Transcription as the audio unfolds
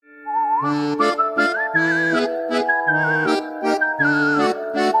Welcome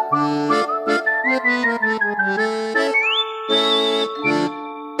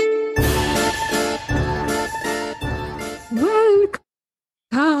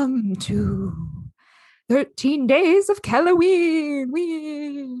to 13 Days of Halloween.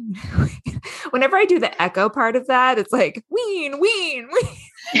 Ween. Whenever I do the echo part of that, it's like ween, ween, ween.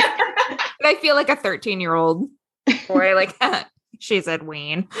 And I feel like a 13-year-old boy, like she said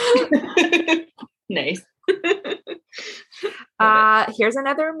ween. Nice. Here's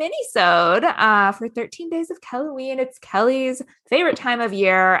another mini-sode for 13 Days of Halloween. It's Kelly's favorite time of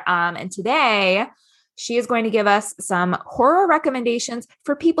year. And today she is going to give us some horror recommendations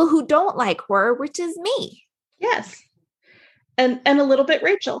for people who don't like horror, which is me. Yes. And a little bit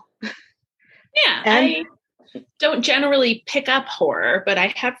Rachel. Yeah. I don't generally pick up horror, but I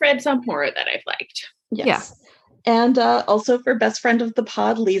have read some horror that I've liked. Yes. Yeah. And also for best friend of the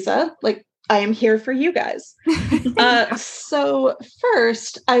pod, Lisa, like I am here for you guys. So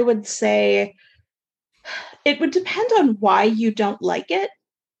first, I would say it would depend on why you don't like it.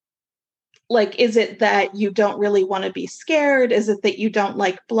 Like, is it that you don't really want to be scared? Is it that you don't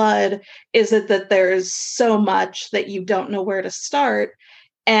like blood? Is it that there's so much that you don't know where to start?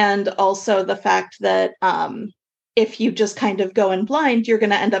 And also the fact that if you just kind of go in blind, you're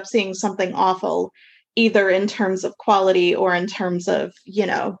going to end up seeing something awful, either in terms of quality or in terms of,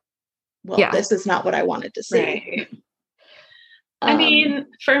 this is not what I wanted to see. Right. I mean,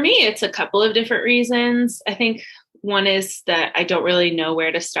 for me, it's a couple of different reasons. I think one is that I don't really know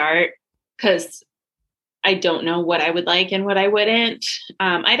where to start, because I don't know what I would like and what I wouldn't.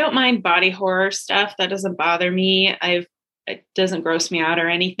 I don't mind body horror stuff. That doesn't bother me. It doesn't gross me out or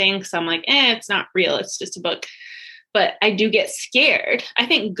anything. So I'm like, it's not real. It's just a book. But I do get scared. I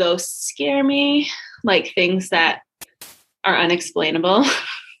think ghosts scare me, like things that are unexplainable.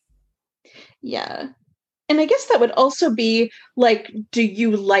 Yeah. And I guess that would also be like, do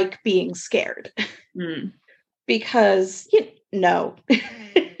you like being scared? Because, no.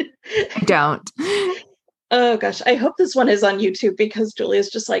 I don't. Oh gosh, I hope this one is on YouTube because Julia's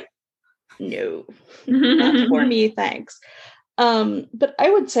just like, no, not for me, thanks. But I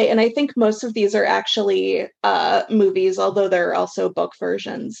would say, and I think most of these are actually movies, although there are also book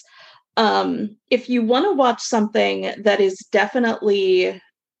versions. If you want to watch something that is definitely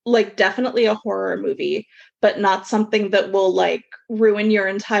a horror movie, but not something that will like ruin your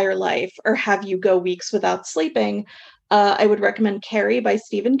entire life or have you go weeks without sleeping, I would recommend Carrie by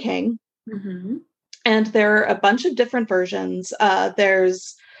Stephen King. Mm-hmm. And there are a bunch of different versions.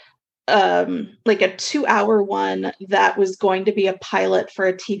 There's like a 2-hour one that was going to be a pilot for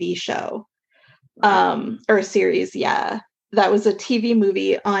a TV show or a series. Yeah, that was a TV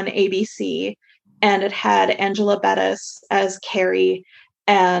movie on ABC, and it had Angela Bettis as Carrie.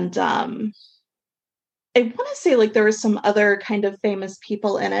 And I want to say like there were some other kind of famous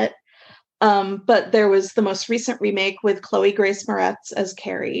people in it. But there was the most recent remake with Chloe Grace Moretz as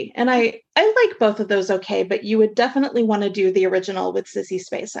Carrie. And I like both of those okay, but you would definitely want to do the original with Sissy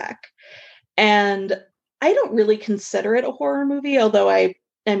Spacek. And I don't really consider it a horror movie, although I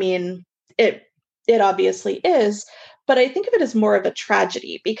mean, it obviously is, but I think of it as more of a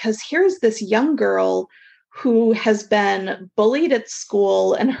tragedy because here's this young girl who has been bullied at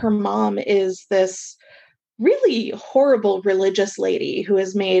school, and her mom is this really horrible religious lady who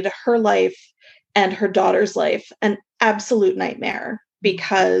has made her life and her daughter's life an absolute nightmare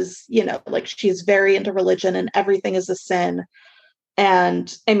because, like she's very into religion and everything is a sin.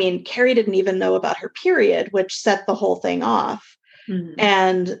 And I mean, Carrie didn't even know about her period, which set the whole thing off. Mm-hmm.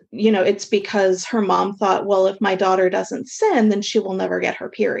 And, it's because her mom thought, well, if my daughter doesn't sin, then she will never get her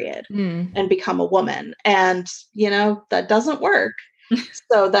period and become a woman. And, that doesn't work.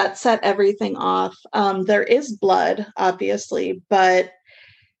 So that set everything off. There is blood, obviously, but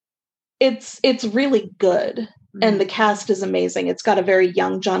it's really good. Mm-hmm. And the cast is amazing. It's got a very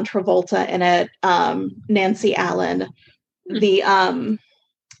young John Travolta in it, Nancy Allen. Mm-hmm.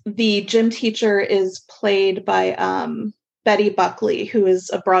 The gym teacher is played by Betty Buckley, who is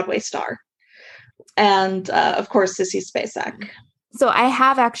a Broadway star. And of course, Sissy Spacek. So I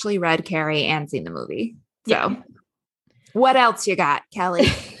have actually read Carrie and seen the movie. So. Yeah. What else you got, Kelly?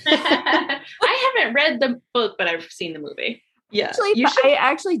 I haven't read the book, but I've seen the movie. Yeah. Actually, I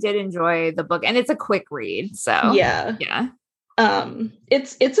actually did enjoy the book, and it's a quick read. So yeah.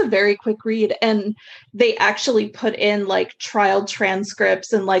 It's a very quick read, and they actually put in like trial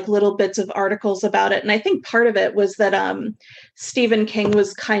transcripts and like little bits of articles about it. And I think part of it was that Stephen King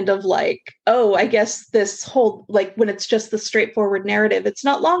was kind of like, oh, I guess this whole like when it's just the straightforward narrative, it's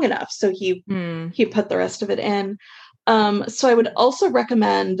not long enough. So he put the rest of it in. So I would also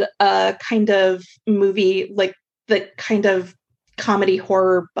recommend a kind of movie, like the kind of comedy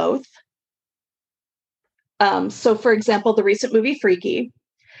horror both. So for example, the recent movie Freaky,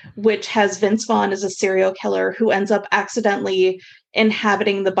 which has Vince Vaughn as a serial killer who ends up accidentally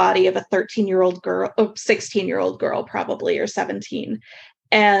inhabiting the body of a 13-year-old girl, 16-year-old girl, probably, or 17.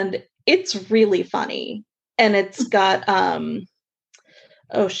 And it's really funny. And it's got, the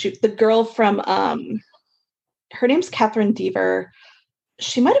girl from, her name's Catherine Dever.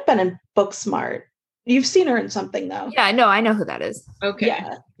 She might have been in Booksmart. You've seen her in something, though. Yeah, I know who that is. Okay.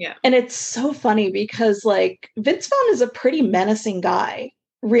 Yeah. And it's so funny because, like, Vince Vaughn is a pretty menacing guy,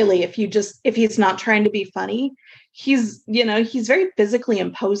 really, if he's not trying to be funny. He's very physically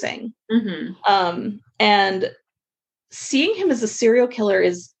imposing. Mm-hmm. And seeing him as a serial killer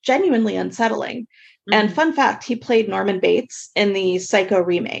is genuinely unsettling. Mm-hmm. And fun fact, he played Norman Bates in the Psycho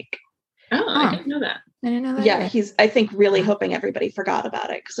remake. Oh, I didn't know that. I didn't know that. Yeah, he's, I think, really hoping everybody forgot about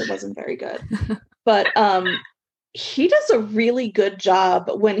it because it wasn't very good. But he does a really good job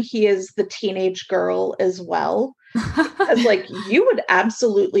when he is the teenage girl as well. Because, like, you would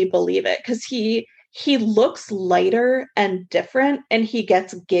absolutely believe it because he looks lighter and different, and he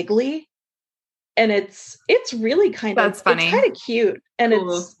gets giggly, and it's really That's funny. It's kind of cute, and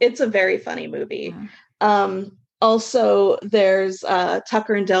cool. It's a very funny movie. Yeah. Also, there's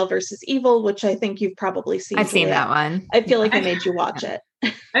Tucker and Dale versus Evil, which I think you've probably seen. I've seen that one. I feel like I made you watch it.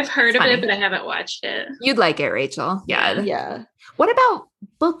 I've heard of it, but I haven't watched it. You'd like it, Rachel. Yeah. What about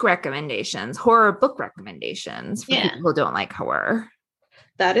book recommendations? Horror book recommendations for people who don't like horror?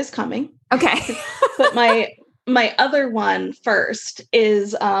 That is coming. Okay. But my other one first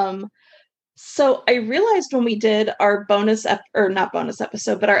is so I realized when we did our not bonus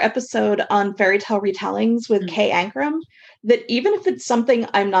episode, but our episode on fairy tale retellings with Kay Ankrum, that even if it's something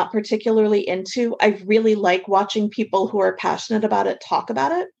I'm not particularly into, I really like watching people who are passionate about it talk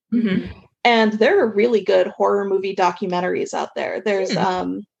about it. Mm-hmm. And there are really good horror movie documentaries out there.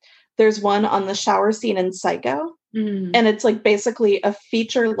 There's one on the shower scene in Psycho. Mm. And it's like basically a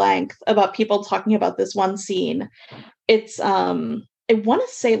feature length about people talking about this one scene. It's I want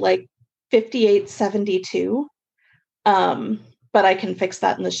to say like 5872. But I can fix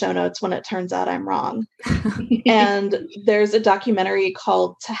that in the show notes when it turns out I'm wrong. And there's a documentary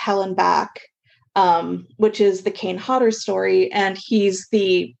called To Hell and Back, which is the Kane Hodder story. And he's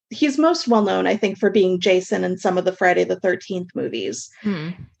most well known, I think, for being Jason in some of the Friday the 13th movies.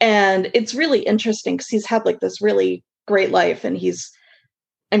 Hmm. And it's really interesting because he's had like this really great life. And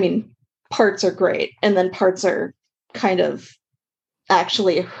parts are great. And then parts are kind of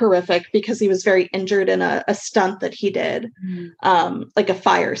actually horrific because he was very injured in a stunt that he did, like a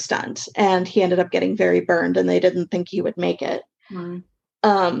fire stunt, and he ended up getting very burned and they didn't think he would make it.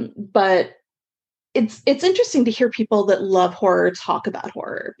 But it's interesting to hear people that love horror talk about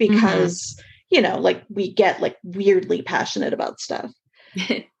horror because, like we get like weirdly passionate about stuff.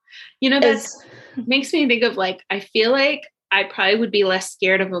 That makes me think of like, I feel like I probably would be less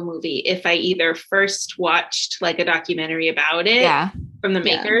scared of a movie if I either first watched like a documentary about it from the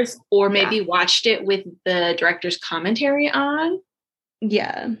makers or maybe watched it with the director's commentary on.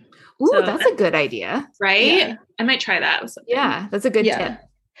 Yeah. Ooh, so that's a good idea. Right? Yeah. I might try that with something. Yeah, that's a good tip.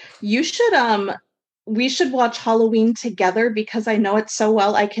 You should, we should watch Halloween together because I know it so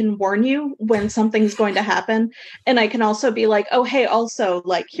well. I can warn you when something's going to happen. And I can also be like, oh, hey, also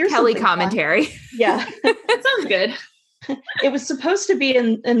like here's Kelly commentary. Fun. Yeah. That sounds good. It was supposed to be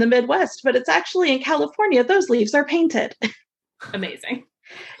in the Midwest, but it's actually in California. Those leaves are painted. Amazing.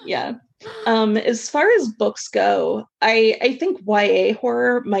 Yeah. As far as books go, I think YA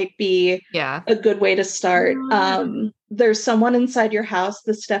horror might be a good way to start. There's Someone Inside Your House,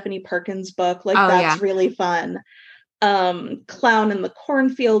 the Stephanie Perkins book. Like that's really fun. Clown in the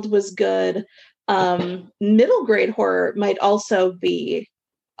Cornfield was good. Middle grade horror might also be,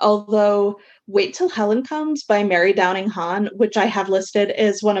 although Wait Till Helen Comes by Mary Downing Hahn, which I have listed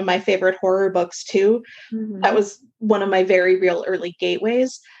as one of my favorite horror books too. Mm-hmm. That was one of my very real early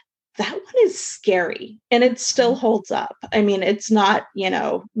gateways. That one is scary and it still holds up. I mean, it's not,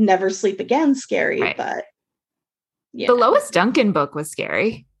 Never Sleep Again scary, but the Lois Duncan book was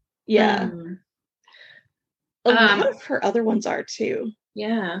scary. Yeah. A lot of her other ones are too.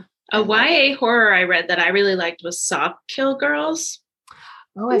 Yeah. A YA horror I read that I really liked was Sock Kill Girls.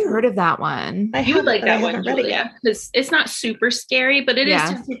 Oh, I've heard of that one. You would like that one, Julia, because it's not super scary, but it is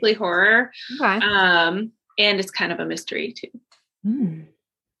technically horror. Okay. And it's kind of a mystery too.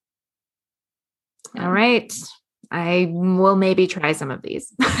 All right. I will maybe try some of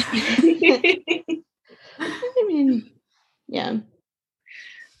these. I mean, yeah.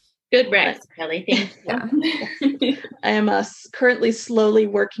 Good rest, Kelly. Thank you. Yeah. I am currently slowly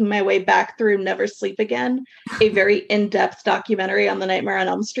working my way back through Never Sleep Again, a very in-depth documentary on the Nightmare on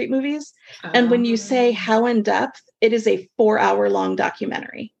Elm Street movies. And when you say how in-depth, it is a 4-hour-long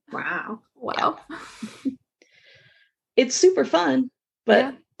documentary. Wow. Wow. Yeah. It's super fun,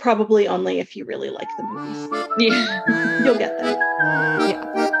 but probably only if you really like the movies. Yeah. You'll get there.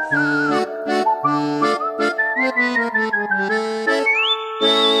 Yeah.